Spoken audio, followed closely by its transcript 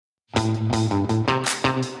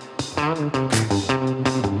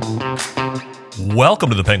Welcome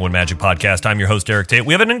to the Penguin Magic Podcast. I'm your host, Eric Tate.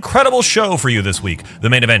 We have an incredible show for you this week. The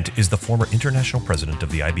main event is the former international president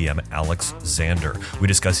of the IBM, Alex Zander. We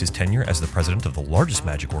discuss his tenure as the president of the largest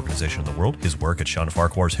magic organization in the world, his work at Sean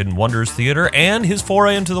Farquhar's Hidden Wonders Theater, and his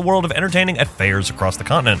foray into the world of entertaining at fairs across the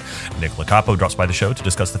continent. Nick Lacapo drops by the show to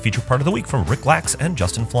discuss the feature part of the week from Rick Lax and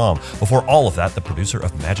Justin Flom. Before all of that, the producer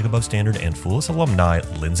of Magic Above Standard and Foolish alumni,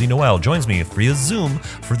 Lindsay Noel, joins me via Zoom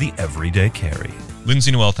for the Everyday Carry.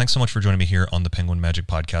 Lindsay Noel, thanks so much for joining me here on the Penguin Magic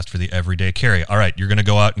Podcast for the Everyday Carry. All right, you're going to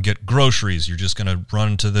go out and get groceries. You're just going to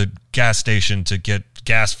run to the gas station to get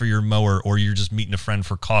gas for your mower, or you're just meeting a friend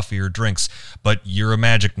for coffee or drinks. But you're a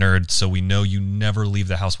magic nerd, so we know you never leave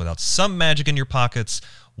the house without some magic in your pockets.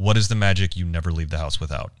 What is the magic you never leave the house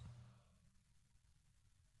without?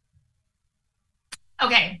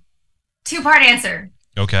 Okay, two-part answer.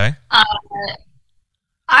 Okay. I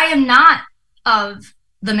am not of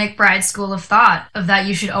the McBride school of thought of that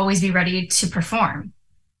you should always be ready to perform.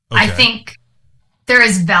 Okay. I think there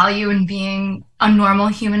is value in being a normal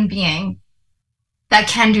human being that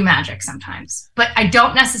can do magic sometimes. But I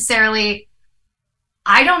don't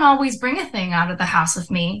always bring a thing out of the house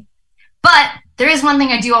with me. But there is one thing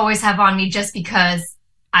I do always have on me just because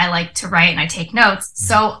I like to write and I take notes.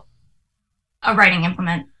 So a writing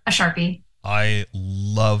implement, a Sharpie. I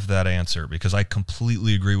love that answer because I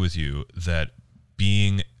completely agree with you that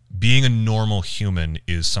being a normal human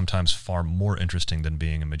is sometimes far more interesting than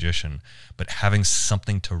being a magician, but having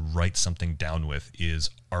something to write something down with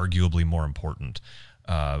is arguably more important,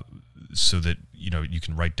 so that you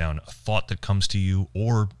can write down a thought that comes to you,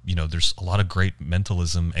 or there's a lot of great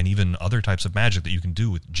mentalism and even other types of magic that you can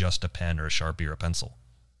do with just a pen or a Sharpie or a pencil.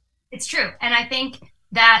 It's true, and I think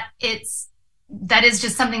that that is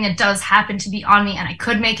just something that does happen to be on me, and I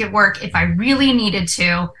could make it work if I really needed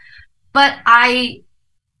to. But I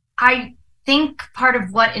think part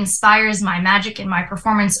of what inspires my magic and my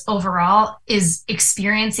performance overall is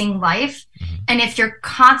experiencing life. Mm-hmm. And if you're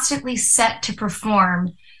constantly set to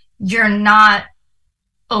perform, you're not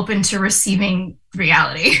open to receiving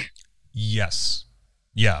reality. Yes.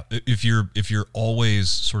 Yeah. If you're always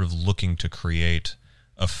sort of looking to create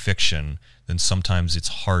a fiction, then sometimes it's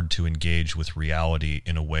hard to engage with reality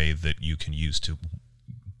in a way that you can use to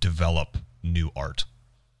develop new art.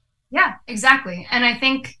 Yeah, exactly. And I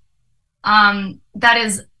think that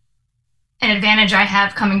is an advantage I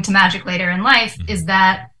have coming to magic later in life, mm-hmm. is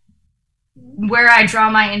that where I draw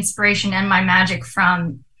my inspiration and my magic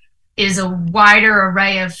from is a wider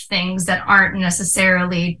array of things that aren't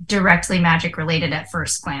necessarily directly magic related at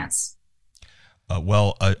first glance. A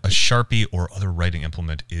Sharpie or other writing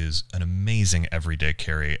implement is an amazing everyday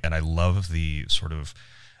carry, and I love the sort of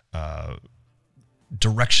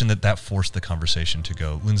direction that forced the conversation to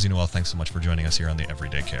go. Lindsay Noel, thanks so much for joining us here on the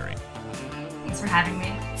Everyday Carry. Thanks for having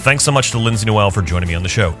me. Thanks so much to Lindsay Noel for joining me on the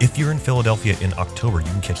show. If you're in Philadelphia in October, you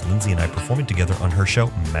can catch Lindsay and I performing together on her show,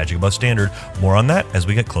 Magic Above Standard. More on that as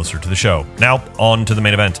we get closer to the show. Now, on to the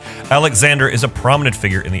main event. Alex Zander is a prominent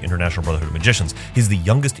figure in the International Brotherhood of Magicians. He's the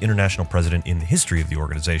youngest international president in the history of the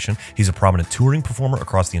organization. He's a prominent touring performer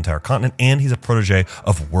across the entire continent, and he's a protege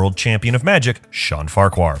of world champion of magic, Sean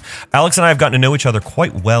Farquhar. Alex and I have gotten to know each other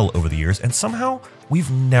quite well over the years, and somehow we've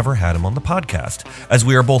never had him on the podcast. As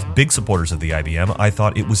we are both big supporters of the IBM, I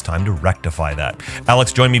thought it was time to rectify that.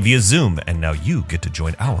 Alex joined me via Zoom, and now you get to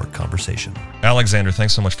join our conversation. Alexander,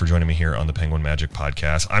 thanks so much for joining me here on the Penguin Magic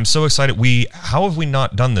Podcast. I'm so excited. How have we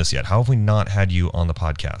not done this yet? How have we not had you on the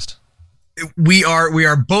podcast? We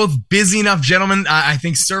are both busy enough, gentlemen. I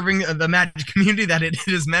think serving the magic community that it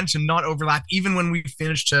is meant to not overlap. Even when we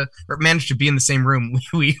manage to be in the same room,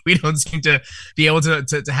 we don't seem to be able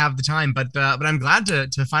to have the time. But I'm glad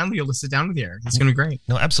to finally be able to sit down with you, Eric. It's going to be great.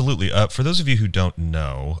 No, absolutely. For those of you who don't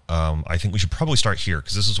know, I think we should probably start here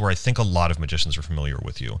because this is where I think a lot of magicians are familiar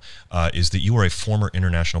with you. Is that you are a former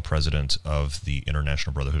international president of the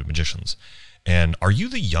International Brotherhood of Magicians, and are you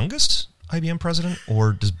the youngest IBM president,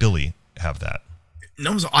 or does Billy have that?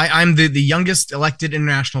 No, so I'm the youngest elected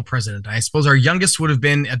international president. I suppose our youngest would have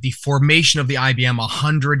been at the formation of the IBM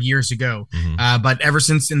 100 years ago. Mm-hmm. But ever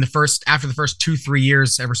since after the first 2-3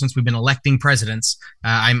 years, ever since we've been electing presidents,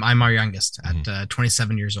 I'm our youngest at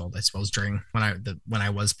 27 years old. I suppose during when I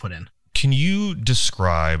was put in. Can you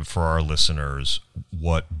describe for our listeners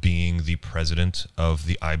what being the president of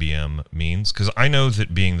the IBM means? Because I know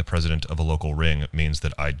that being the president of a local ring means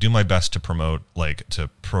that I do my best to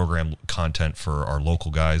program content for our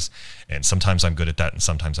local guys, and sometimes I'm good at that and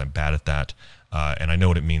sometimes I'm bad at that. And I know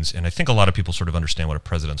what it means, and I think a lot of people sort of understand what a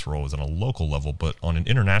president's role is on a local level, but on an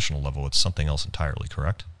international level, it's something else entirely,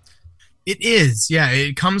 correct? It is, yeah.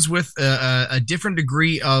 It comes with a different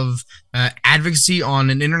degree of advocacy on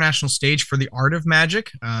an international stage for the art of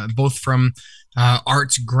magic, both from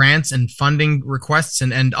arts grants and funding requests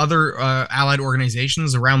and other allied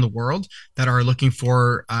organizations around the world that are looking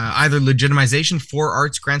for either legitimization for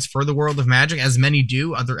arts grants for the world of magic, as many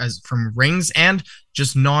do, other as from rings and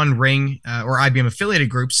just non-ring or IBM affiliated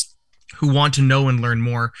groups who want to know and learn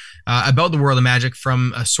more about the world of magic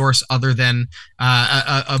from a source other than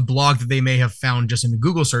a blog that they may have found just in a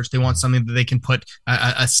Google search. They want something that they can put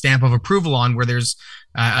a stamp of approval on, where there's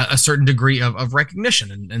a certain degree of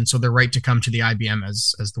recognition. And so they're right to come to the IBM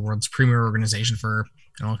as the world's premier organization for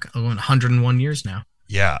 101 years now.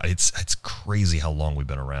 Yeah, it's crazy how long we've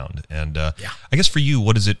been around. And I guess for you,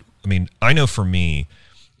 what is it? I mean, I know for me,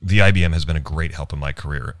 the IBM has been a great help in my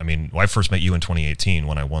career. I mean, I first met you in 2018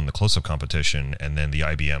 when I won the close-up competition, and then the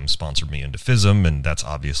IBM sponsored me into FISM, and that's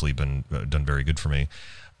obviously been done very good for me.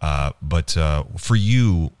 But for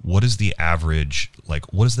you, what is the average,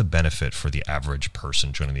 like, what is the benefit for the average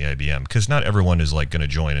person joining the IBM? Because not everyone is like going to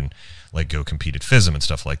join and like go compete at FISM and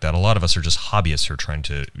stuff like that. A lot of us are just hobbyists who are trying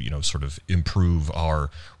to, sort of improve our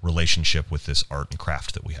relationship with this art and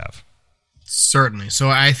craft that we have. Certainly. So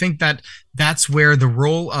I think that's where the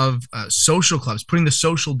role of social clubs, putting the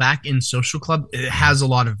social back in social club, it has a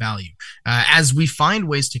lot of value. As we find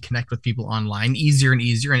ways to connect with people online easier and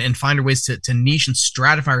easier and find ways to niche and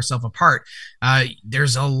stratify ourselves apart,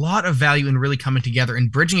 there's a lot of value in really coming together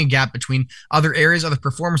and bridging a gap between other areas, other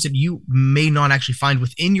performers that you may not actually find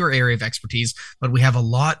within your area of expertise, but we have a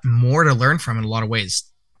lot more to learn from in a lot of ways.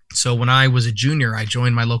 So when I was a junior, I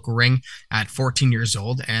joined my local ring at 14 years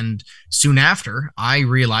old. And soon after, I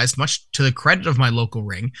realized, much to the credit of my local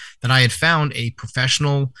ring, that I had found a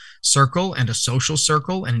professional circle and a social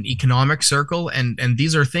circle and an economic circle. And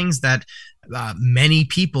these are things that many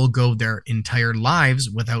people go their entire lives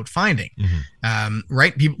without finding,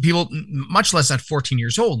 right? People, much less at 14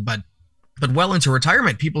 years old, but well into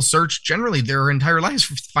retirement, people search generally their entire lives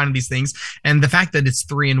for finding these things. And the fact that it's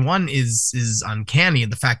 3-in-1 is uncanny.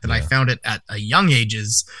 And the fact that I found it at a young age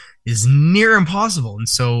is near impossible. And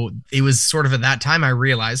so it was sort of at that time I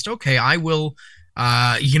realized, okay, I will,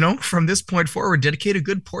 from this point forward, dedicate a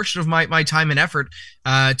good portion of my time and effort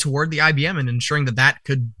toward the IBM and ensuring that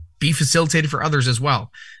could be facilitated for others as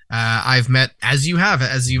well. I've met, as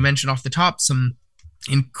you mentioned off the top, some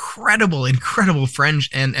incredible friends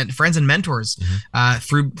and mentors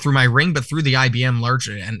through my ring, but through the IBM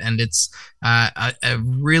largely, and it's a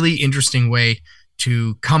really interesting way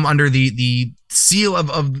to come under the seal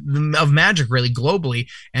of magic really globally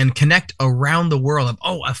and connect around the world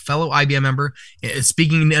of a fellow IBM member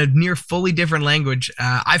speaking a near fully different language.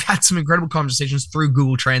 I've had some incredible conversations through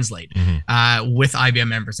Google Translate with IBM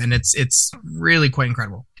members, and it's really quite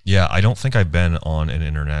incredible. Yeah, I don't think I've been on an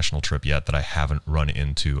international trip yet that I haven't run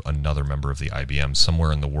into another member of the IBM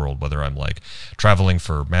somewhere in the world, whether I'm like traveling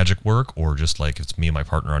for magic work or just like it's me and my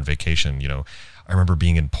partner on vacation. I remember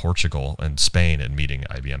being in Portugal and Spain and meeting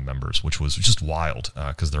IBM members, which was just wild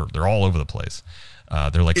because they're all over the place.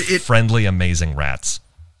 They're like friendly, amazing rats.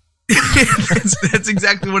 That's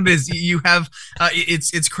exactly what it is. You have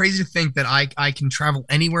it's crazy to think that I can travel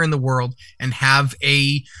anywhere in the world and have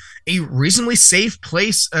a reasonably safe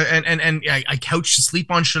place and a couch to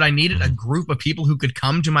sleep on should I need it, a group of people who could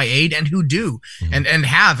come to my aid and who do and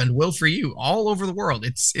have and will for you all over the world.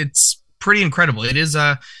 It's pretty incredible. It is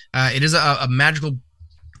a magical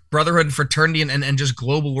brotherhood, fraternity, and just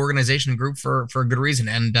global organization and group for a good reason.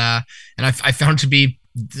 And I found to be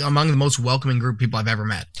among the most welcoming group of people I've ever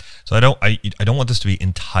met. So I don't want this to be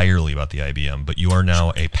entirely about the IBM, but you are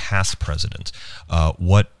now a past president.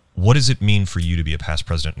 What does it mean for you to be a past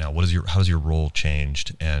president now? How has your role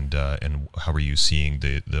changed, and how are you seeing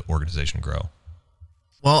the organization grow?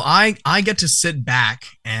 Well, I get to sit back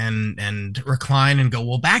and recline and go,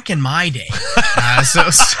 well, back in my day. So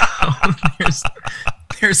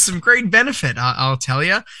there's some great benefit, I'll tell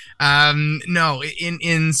you. No,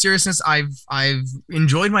 in seriousness, I've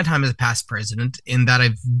enjoyed my time as a past president in that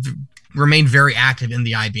I've remained very active in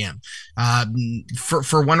the IBM.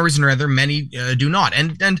 For one reason or other, many do not.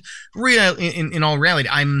 And really, in all reality,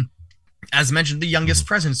 I'm, as mentioned, the youngest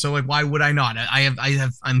president. So like, why would I not? I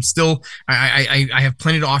have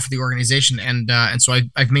plenty to offer the organization, and so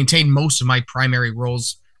I've maintained most of my primary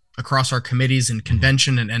roles across our committees and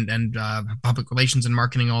convention and public relations and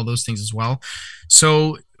marketing, all those things as well.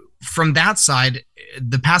 So from that side,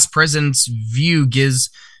 the past president's view gives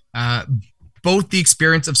both the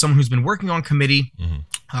experience of someone who's been working on committee,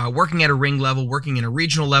 working at a ring level, working in a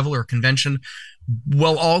regional level or a convention,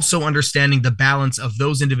 while also understanding the balance of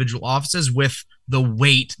those individual offices with the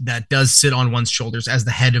weight that does sit on one's shoulders as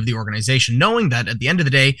the head of the organization, knowing that at the end of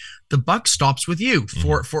the day, the buck stops with you.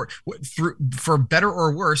 For better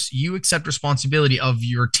or worse, you accept responsibility of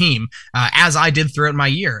your team, as I did throughout my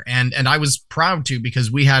year, and I was proud to,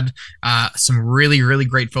 because we had some really, really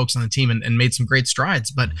great folks on the team and made some great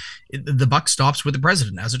strides. But the buck stops with the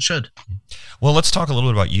president, as it should. Well, let's talk a little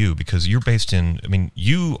bit about you, because you're based in, I mean,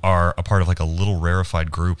 you are a part of like a little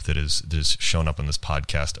rarefied group that is shown up in this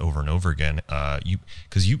podcast over and over again.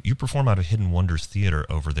 You perform out of Hidden Wonders Theater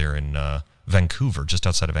over there in Vancouver, just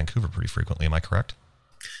outside of Vancouver, pretty frequently. Am I correct?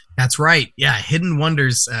 That's right. Yeah, Hidden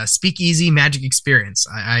Wonders, speakeasy magic experience.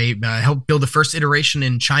 I helped build the first iteration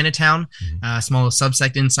in Chinatown, small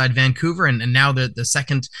subsect inside Vancouver, and now the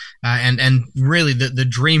second, and really the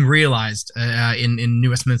dream realized in New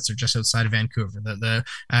Westminster, just outside of Vancouver. The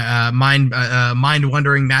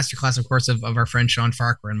mind-wandering masterclass, of course, of our friend Sean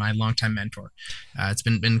Farquhar and my longtime mentor. It's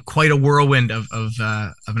been quite a whirlwind of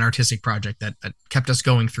an artistic project that kept us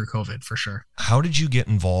going through COVID, for sure. How did you get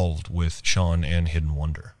involved with Sean and Hidden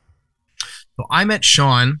Wonder? So I met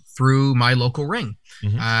Sean through my local ring.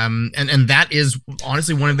 And that is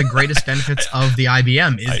honestly one of the greatest benefits of the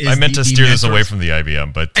IBM. I meant to steer this away from the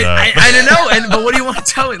IBM, but I don't know. But what do you want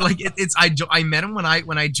to tell me? Like I met him when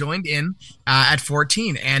I joined in at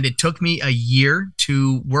 14, and it took me a year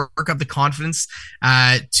to work up the confidence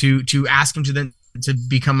to ask him to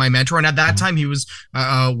become my mentor. And at that time, he was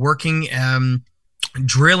working.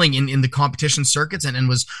 Drilling in the competition circuits and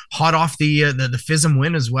was hot off the FISM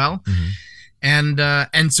win as well.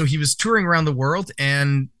 And so he was touring around the world,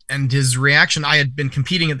 and his reaction, I had been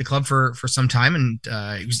competing at the club for some time, and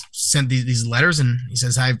he was sent these letters, and he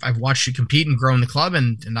says, I've watched you compete and grow in the club,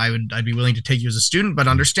 and I'd be willing to take you as a student, but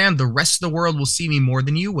understand the rest of the world will see me more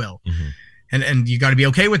than you will. And you got to be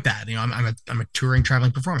okay with that. You know, I'm a touring,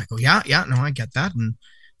 traveling performer. I go, yeah, no, I get that.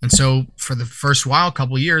 And so for the first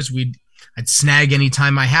couple of years, I'd snag any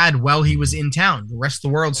time I had while he was in town. The rest of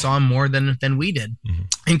the world saw him more than we did,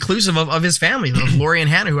 inclusive of his family, of Lori and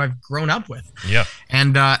Hannah, who I've grown up with. Yeah.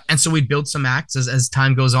 And so we built some acts as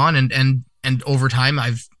time goes on, and over time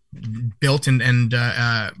I've built and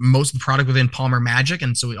most of the product within Palmer Magic,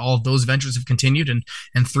 and so all of those ventures have continued,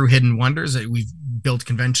 and through Hidden Wonders we've built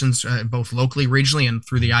conventions both locally, regionally, and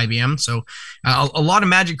through the IBM. So a lot of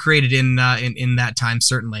magic created in that time,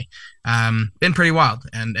 certainly. Been pretty wild,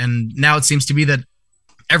 and now it seems to be that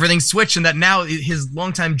everything's switched, and that now his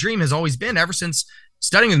longtime dream has always been, ever since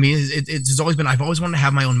studying with me, it's always been, I've always wanted to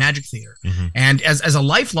have my own magic theater. And as a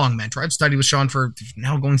lifelong mentor, I've studied with Sean for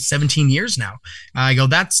now going 17 years now. I go,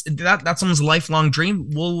 that's someone's lifelong dream.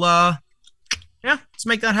 We'll let's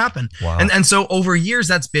make that happen. Wow. And so over years,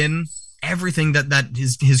 that's been everything that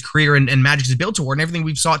his career and magic is built toward, and everything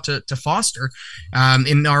we've sought to foster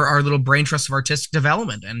in our little brain trust of artistic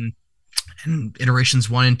development. And iterations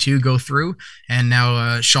 1 and 2 go through, and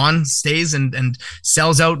now Sean stays and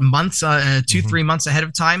sells out months, 2-3 months ahead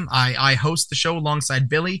of time. I host the show alongside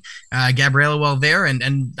Billy, Gabriella while there,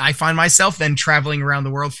 and I find myself then traveling around the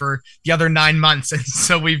world for the other 9 months. And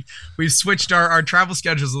so we've switched our travel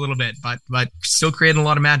schedules a little bit, but still creating a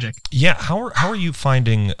lot of magic. Yeah, how are you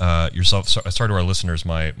finding yourself? Sorry to our listeners,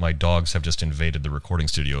 my dogs have just invaded the recording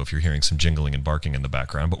studio. If you're hearing some jingling and barking in the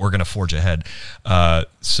background, but we're going to forge ahead.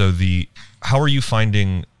 How are you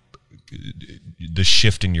finding the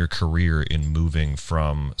shift in your career in moving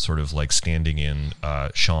from sort of like standing in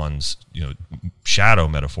Sean's shadow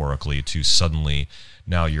metaphorically to suddenly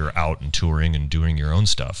now you're out and touring and doing your own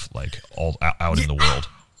stuff, like all out in the world?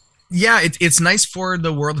 Yeah, it's nice for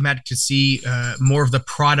the world of magic to see more of the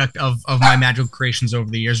product of my magical creations over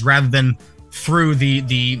the years, rather than through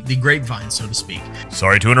the grapevine, so to speak.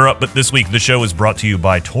 Sorry to interrupt, but this week the show is brought to you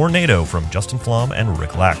by Tornado from Justin Flom and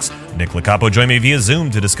Rick Lax. Nick Licapo joined me via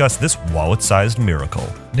Zoom to discuss this wallet-sized miracle.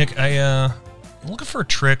 Nick, I'm looking for a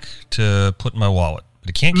trick to put in my wallet. But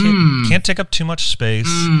it can't take up too much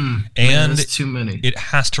space, and there's too many. It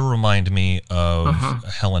has to remind me of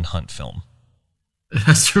a Helen Hunt film. It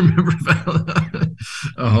has to remember Helen Hunt.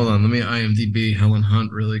 Hold on, let me IMDb Helen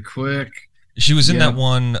Hunt really quick. She was in that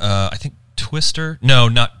one, I think, Twister? No,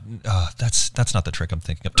 not. That's not the trick I'm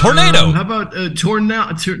thinking of. Tornado. How about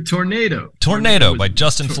Tornado? Tornado by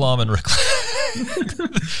Justin Flom and Rick.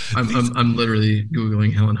 I'm literally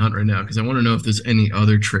googling Helen Hunt right now because I want to know if there's any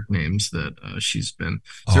other trick names that she's been.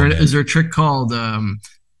 Is there a trick called?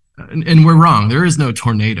 And we're wrong. There is no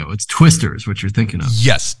Tornado. It's Twister is what you're thinking of.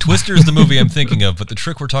 Yes, Twister is the movie I'm thinking of, but the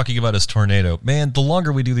trick we're talking about is Tornado. Man, the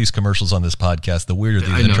longer we do these commercials on this podcast, the weirder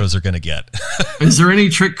these intros are going to get. Is there any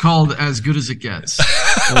trick called As Good As It Gets?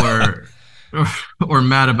 Or or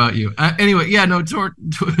mad about you. Anyway, yeah, no,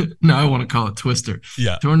 no, I want to call it Twister.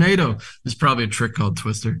 Yeah. Tornado is probably a trick called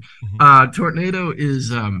Twister. Tornado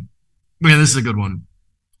is, man, this is a good one.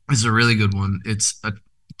 This is a really good one. It's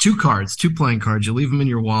two playing cards. You leave them in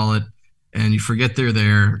your wallet and you forget they're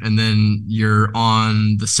there. And then you're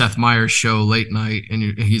on the Seth Meyers show late night and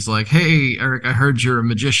he's like, hey, Eric, I heard you're a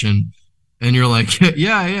magician. And you're like,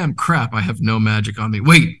 yeah, I am. Crap, I have no magic on me.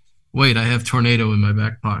 Wait, I have Tornado in my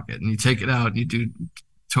back pocket. And you take it out and you do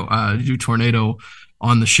Tornado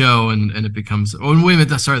on the show and it becomes, oh, wait a minute,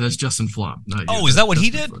 that's Justin Flom. Is that what he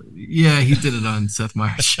did? Yeah, he did it on Seth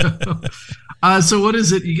Meyers' show. So what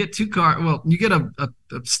is it? You get you get a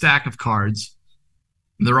stack of cards.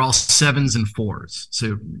 They're all 7s and 4s.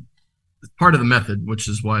 So it's part of the method, which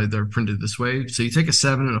is why they're printed this way. So you take a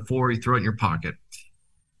 7 and a 4, you throw it in your pocket.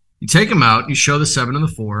 You take them out, you show the 7 and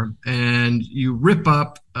the 4, and you rip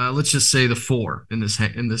up, let's just say the 4 in this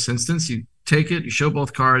instance. You take it, you show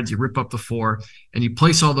both cards, you rip up the 4, and you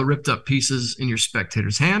place all the ripped up pieces in your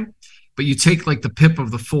spectator's hand. But you take like the pip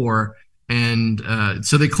of the 4, and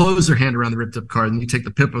so they close their hand around the ripped up card, and you take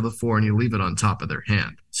the pip of the 4 and you leave it on top of their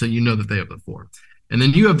hand. So you know that they have the 4. And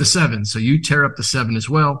then you have the 7, so you tear up the 7 as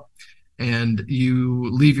well, and you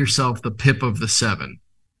leave yourself the pip of the 7.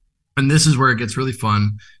 And this is where it gets really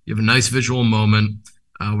fun. You have a nice visual moment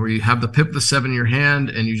where you have the pip of the 7 in your hand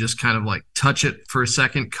and you just kind of like touch it for a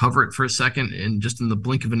second, cover it for a second, and just in the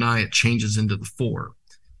blink of an eye, it changes into the 4,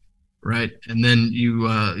 right? And then you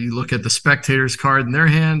look at the spectator's card in their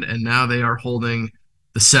hand, and now they are holding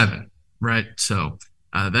the 7, right? So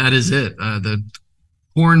that is it. The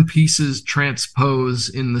horn pieces transpose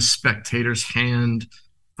in the spectator's hand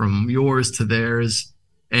from yours to theirs,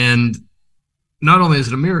 and not only is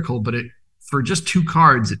it a miracle, but for just 2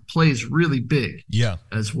 cards, it plays really big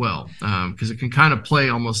as well, because it can kind of play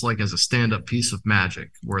almost like as a stand-up piece of magic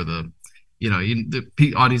where the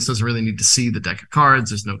audience doesn't really need to see the deck of cards.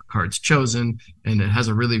 There's no cards chosen, and it has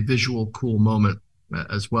a really visual, cool moment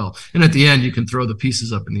as well. And at the end, you can throw the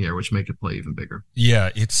pieces up in the air, which make it play even bigger. Yeah,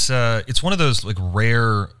 it's one of those like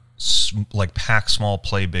rare like pack small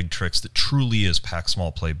play big tricks that truly is pack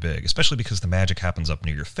small play big, especially because the magic happens up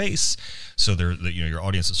near your face, so your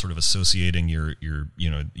audience is sort of associating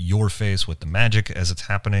your face with the magic as it's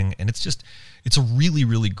happening, and it's a really,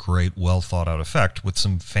 really great, well thought out effect with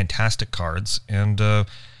some fantastic cards, and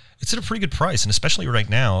it's at a pretty good price. And especially right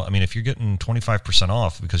now, I mean, if you're getting 25%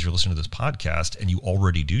 off because you're listening to this podcast and you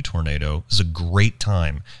already do Tornado, this is a great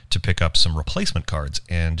time to pick up some replacement cards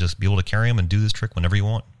and just be able to carry them and do this trick whenever you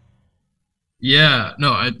want. Yeah,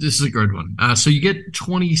 no, this is a good one. So you get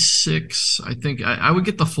 26. I think I would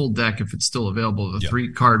get the full deck if it's still available. The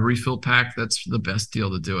 3-card refill pack, that's the best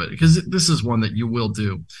deal to do it, because this is one that you will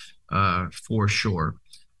do for sure.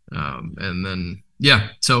 And then,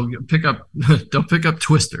 so don't pick up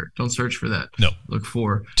Twister. Don't search for that. No. Look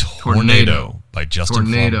for Tornado by Justin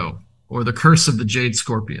Flom. Or the Curse of the Jade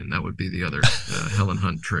Scorpion. That would be the other Helen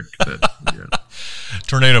Hunt trick.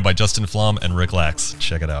 Tornado by Justin Flom and Rick Lax.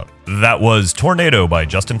 Check it out. That was Tornado by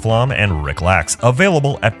Justin Flom and Rick Lax,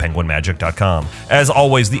 available at penguinmagic.com. As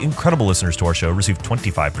always, the incredible listeners to our show receive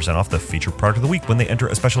 25% off the featured product of the week when they enter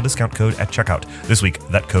a special discount code at checkout. This week,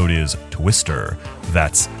 that code is TWISTER.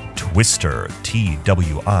 That's Twister, TWISTER,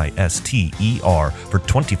 for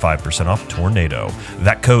 25% off Tornado.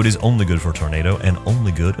 That code is only good for Tornado and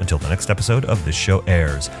only good until the next episode of this show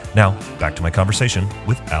airs. Now, back to my conversation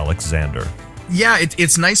with Alex Zander. Yeah,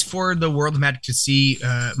 it's nice for the world of magic to see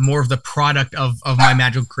more of the product of my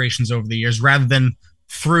magical creations over the years, rather than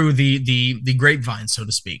through the grapevine, so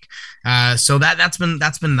to speak. So that's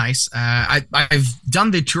been nice. I've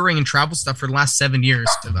done the touring and travel stuff for the last 7 years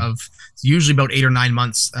of usually about 8 or 9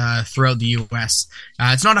 months throughout the U.S.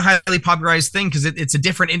 It's not a highly popularized thing because it's a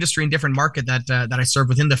different industry and different market that I serve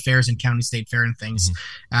within the fairs and county state fair and things.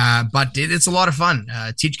 But it's a lot of fun.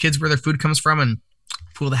 Teach kids where their food comes from and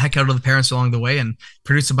fool the heck out of the parents along the way, and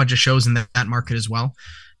produce a bunch of shows in that market as well.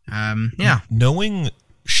 Knowing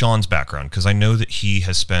Sean's background, because I know that he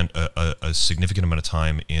has spent a significant amount of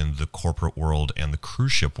time in the corporate world and the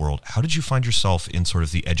cruise ship world, how did you find yourself in sort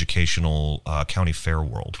of the educational county fair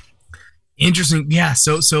world? Interesting. Yeah.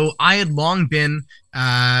 So I had long been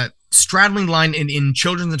straddling the line in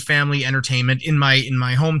children's and family entertainment in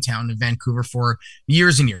my hometown of Vancouver for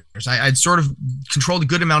years and years. I'd sort of controlled a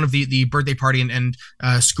good amount of the birthday party and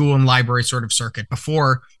school and library sort of circuit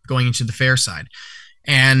before going into the fair side.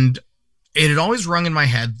 And it had always rung in my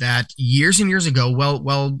head that years and years ago,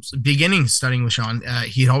 well, beginning studying with Sean,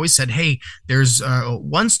 he had always said, hey, there's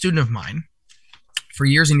one student of mine for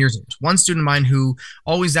years and years, one student of mine who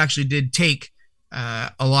always actually did take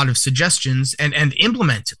a lot of suggestions and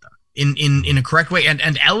implemented them. in a correct way,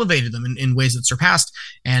 and elevated them in ways that surpassed.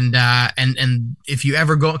 And if you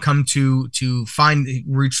ever come to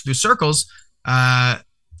reach through circles,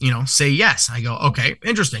 say yes. I go, okay,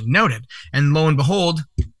 interesting, noted. And lo and behold,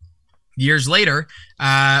 years later,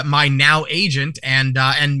 my now agent and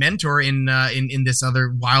mentor in this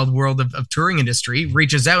other wild world of touring industry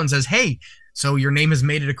reaches out and says, hey, so your name has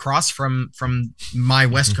made it across from my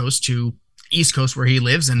West Coast to East Coast where he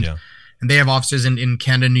lives, and they have offices in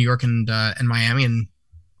Canada, New York, and Miami, and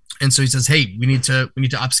so he says, hey, we need to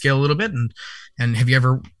upscale a little bit, and have you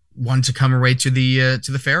ever wanted to come away to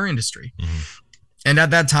the fair industry? And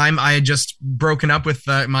at that time, I had just broken up with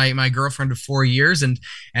my girlfriend of 4 years, and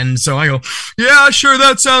so I go, yeah, sure,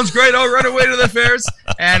 that sounds great. I'll run away to the fairs,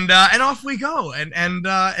 and off we go,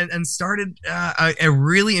 and started a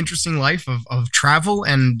really interesting life of travel,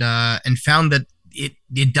 and found that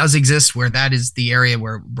it does exist where that is the area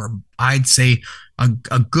where I'd say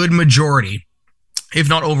a good majority, if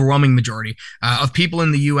not overwhelming majority, of people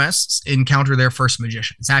in the U.S. encounter their first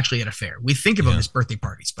magician. It's actually at a fair. We think about it as birthday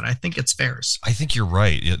parties, but I think it's fairs. I think you're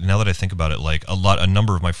right. Now that I think about it, like a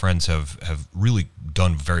number of my friends have really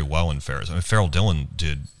done very well in fairs. I mean, Farrell Dillon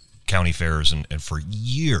did county fairs and for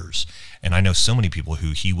years. And I know so many people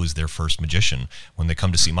who he was their first magician when they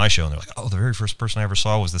come to see my show, and they're like, oh, the very first person I ever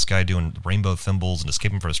saw was this guy doing rainbow thimbles and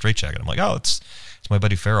escaping from a straitjacket. I'm like, oh, it's my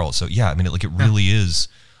buddy Farrell. So yeah, I mean, it really is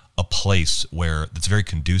a place where it's very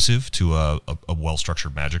conducive to a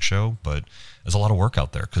well-structured magic show, but there's a lot of work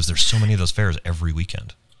out there because there's so many of those fairs every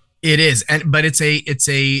weekend. It is, but it's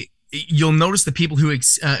a you'll notice the people who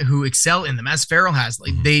excel in them, as Farrell has,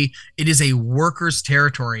 like it is a workers'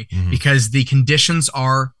 territory because the conditions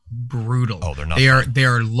are brutal. Oh, they're not. They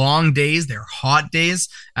are long days. They're hot days,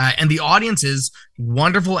 and the audiences,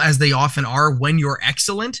 wonderful as they often are, when you're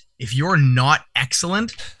excellent. If you're not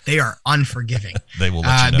excellent, they are unforgiving. They will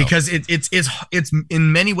let you know. Because it's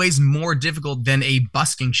in many ways more difficult than a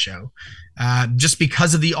busking show, just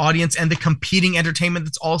because of the audience and the competing entertainment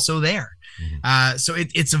that's also there. So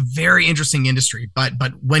it's a very interesting industry, but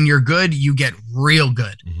when you're good, you get real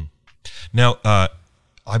good. Now,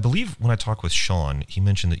 I believe when I talked with Sean, he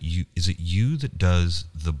mentioned that is it you that does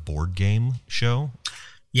the board game show?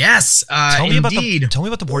 Yes, tell me indeed. Tell me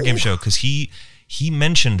about the board game show, because he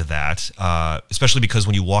mentioned that, especially because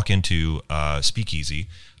when you walk into Speakeasy,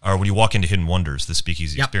 or when you walk into Hidden Wonders, the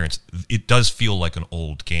Speakeasy experience, it does feel like an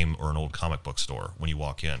old game or an old comic book store when you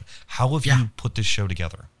walk in. How have you put this show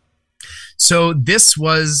together? So this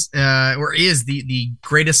was or is the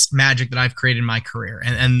greatest magic that I've created in my career,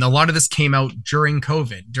 and a lot of this came out during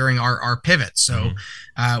COVID, during our pivot. So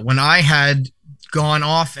when I had gone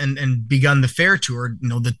off and begun the fair tour, in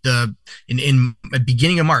the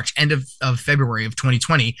beginning of March, end of February of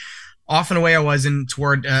 2020, off and away I was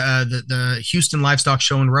toward the Houston Livestock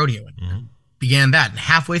Show and Rodeo, and began that. And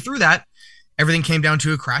halfway through that, everything came down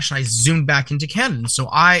to a crash, and I zoomed back into Canada. And so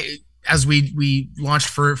as we launched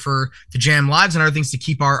for the Jam Lives and other things to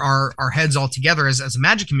keep our heads all together as a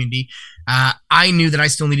magic community, I knew that I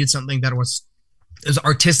still needed something that was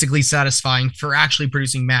artistically satisfying for actually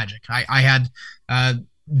producing magic. I had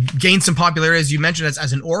gained some popularity, as you mentioned,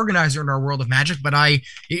 as an organizer in our world of magic, but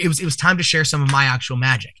it was time to share some of my actual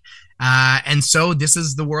magic. And so this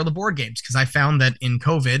is the world of board games, because I found that in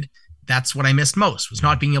COVID, that's what I missed most, was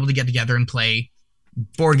not being able to get together and play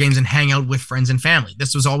board games and hang out with friends and family.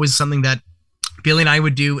 This was always something that Billy and I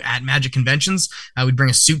would do at magic conventions. I would bring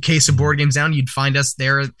a suitcase of board games down. You'd find us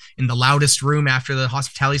there in the loudest room after the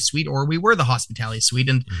hospitality suite, or we were the hospitality suite.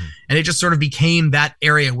 And it just sort of became that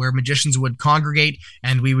area where magicians would congregate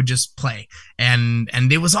and we would just play. And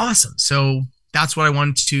it was awesome. So that's what I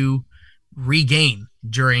wanted to regain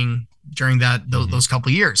during those couple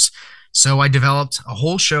of years. So I developed a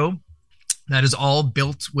whole show that is all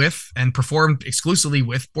built with and performed exclusively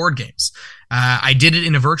with board games. I did it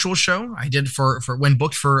in a virtual show. I did for when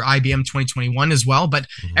booked for IBM 2021 as well, but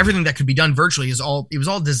everything that could be done virtually was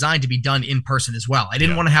all designed to be done in person as well. I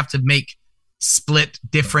didn't want to have to make split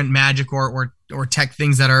different magic or tech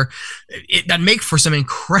things that make for some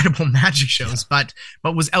incredible magic shows, but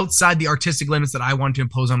was outside the artistic limits that I wanted to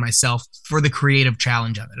impose on myself for the creative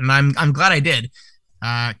challenge of it. And I'm glad I did,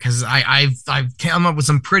 because I've come up with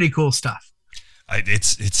some pretty cool stuff. It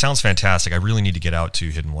sounds fantastic. I really need to get out to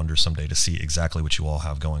Hidden Wonders someday to see exactly what you all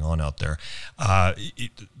have going on out there.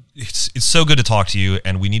 It's so good to talk to you,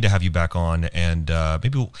 and we need to have you back on, and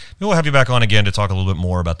maybe we'll have you back on again to talk a little bit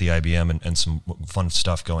more about the IBM and some fun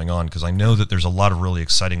stuff going on, because I know that there's a lot of really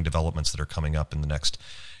exciting developments that are coming up in the next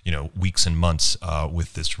weeks and months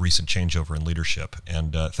with this recent changeover in leadership.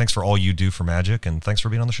 And thanks for all you do for magic, and thanks for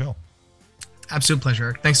being on the show. Absolute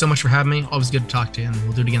pleasure. Thanks so much for having me. Always good to talk to you, and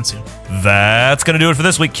we'll do it again soon. That's going to do it for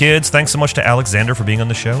this week, kids. Thanks so much to Alex Zander for being on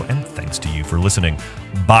the show, and thanks to you for listening.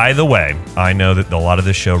 By the way, I know that a lot of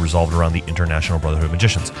this show revolved around the International Brotherhood of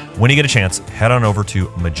Magicians. When you get a chance, head on over to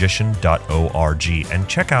magician.org and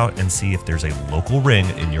check out and see if there's a local ring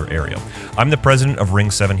in your area. I'm the president of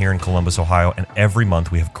Ring 7 here in Columbus, Ohio, and every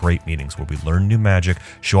month we have great meetings where we learn new magic,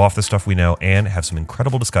 show off the stuff we know, and have some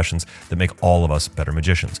incredible discussions that make all of us better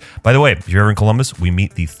magicians. By the way, if you're ever in Columbus, we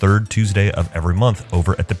meet the third Tuesday of every month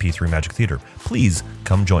over at the P3 Magic Theater. Please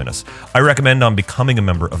come join us. I recommend on becoming a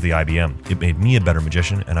member of the IBM. It made me a better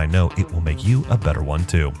magician, and I know it will make you a better one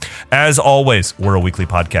too. As always, we're a weekly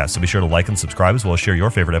podcast, so be sure to like and subscribe, as well as share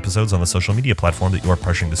your favorite episodes on the social media platform that you are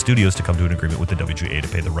pressuring the studios to come to an agreement with the WGA to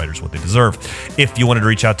pay the writers what they deserve. If you wanted to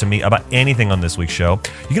reach out to me about anything on this week's show,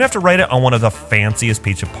 you're going to have to write it on one of the fanciest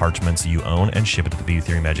piece of parchments you own and ship it to the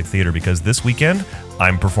P3 Magic Theater, because this weekend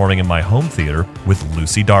I'm performing in my home theater with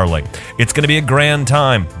Lucy Darling. It's going to be a grand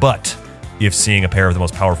time, but if seeing a pair of the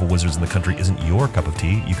most powerful wizards in the country isn't your cup of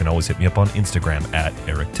tea, you can always hit me up on Instagram at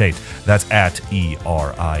Eric Tate. That's at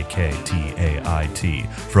ERIKTAIT.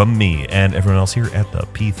 From me and everyone else here at the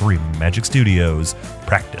P3 Magic Studios,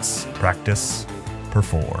 practice,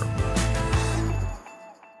 perform.